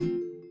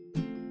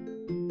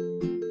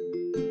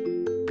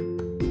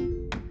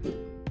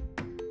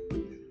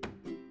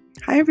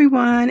Hi,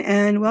 everyone,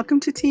 and welcome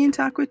to Tea and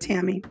Talk with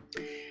Tammy.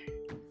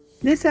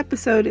 This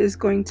episode is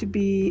going to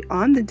be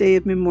on the day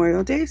of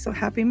Memorial Day, so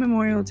happy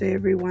Memorial Day,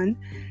 everyone.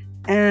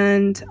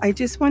 And I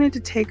just wanted to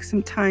take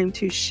some time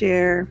to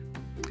share,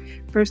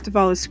 first of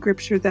all, a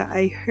scripture that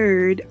I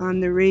heard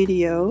on the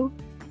radio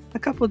a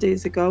couple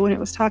days ago when it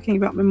was talking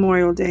about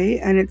Memorial Day,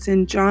 and it's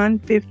in John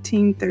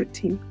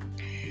 15:13.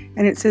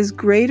 And it says,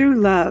 "Greater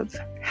love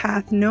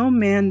hath no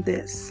man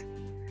this,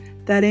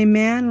 that a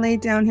man lay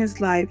down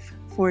his life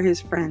for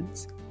his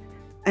friends."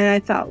 And I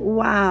thought,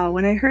 wow,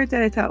 when I heard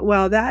that, I thought,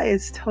 wow, that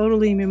is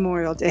totally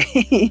Memorial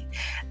Day.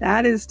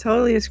 That is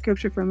totally a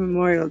scripture for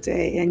Memorial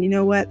Day. And you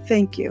know what?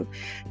 Thank you.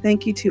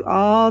 Thank you to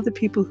all the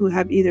people who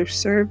have either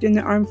served in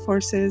the armed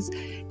forces,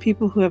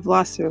 people who have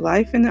lost their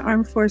life in the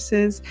armed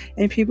forces,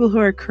 and people who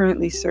are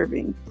currently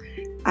serving.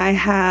 I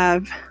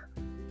have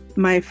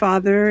my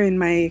father and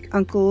my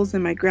uncles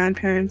and my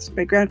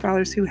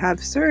grandfathers who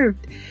have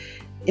served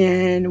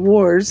in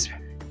wars,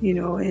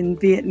 in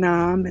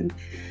Vietnam and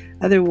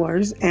other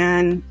wars,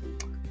 and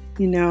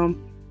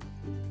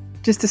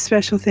just a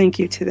special thank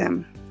you to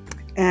them,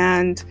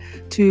 and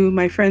to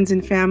my friends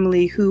and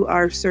family who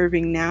are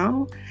serving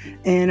now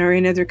and are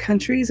in other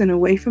countries and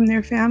away from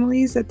their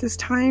families at this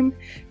time.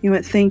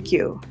 Thank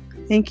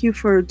you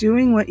for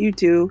doing what you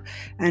do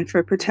and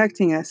for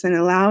protecting us and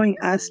allowing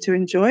us to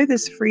enjoy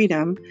this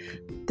freedom,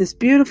 this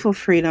beautiful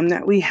freedom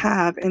that we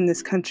have in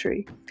this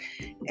country.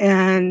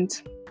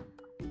 And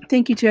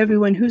thank you to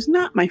everyone who's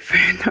not my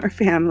friend or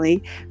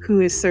family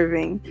who is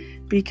serving,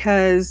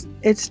 because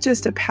it's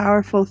just a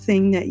powerful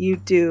thing that you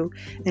do.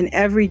 And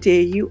every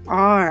day you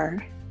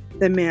are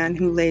the man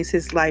who lays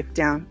his life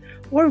down,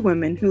 or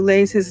woman who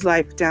lays his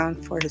life down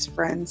for his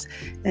friends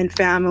and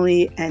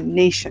family and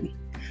nation.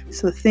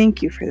 So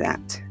thank you for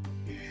that.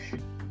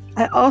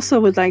 I also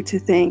would like to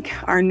thank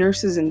our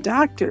nurses and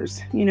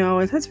doctors.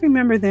 Let's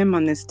remember them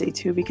on this day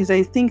too, because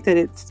I think that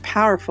it's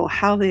powerful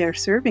how they are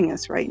serving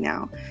us right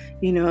now.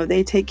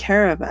 They take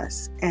care of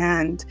us,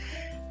 and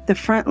the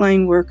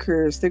frontline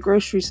workers, the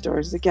grocery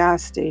stores, the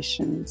gas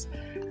stations,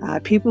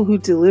 people who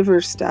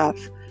deliver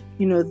stuff,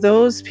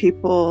 those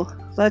people,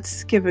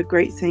 let's give a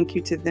great thank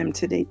you to them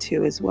today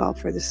too as well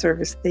for the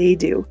service they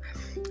do.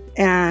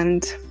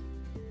 And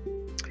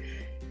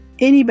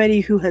anybody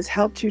who has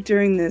helped you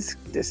during this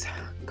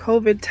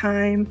COVID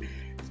time,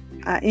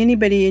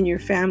 anybody in your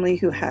family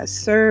who has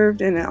served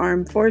in the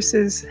armed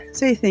forces,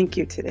 say thank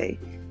you today.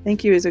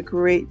 Thank you is a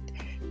great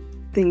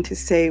thing to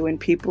say when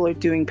people are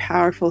doing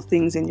powerful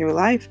things in your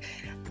life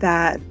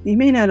that you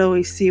may not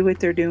always see what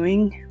they're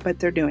doing, but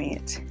they're doing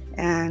it.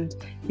 And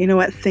you know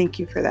what? Thank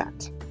you for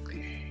that.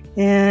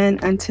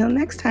 And until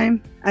next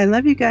time, I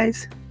love you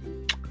guys.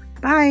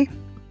 Bye.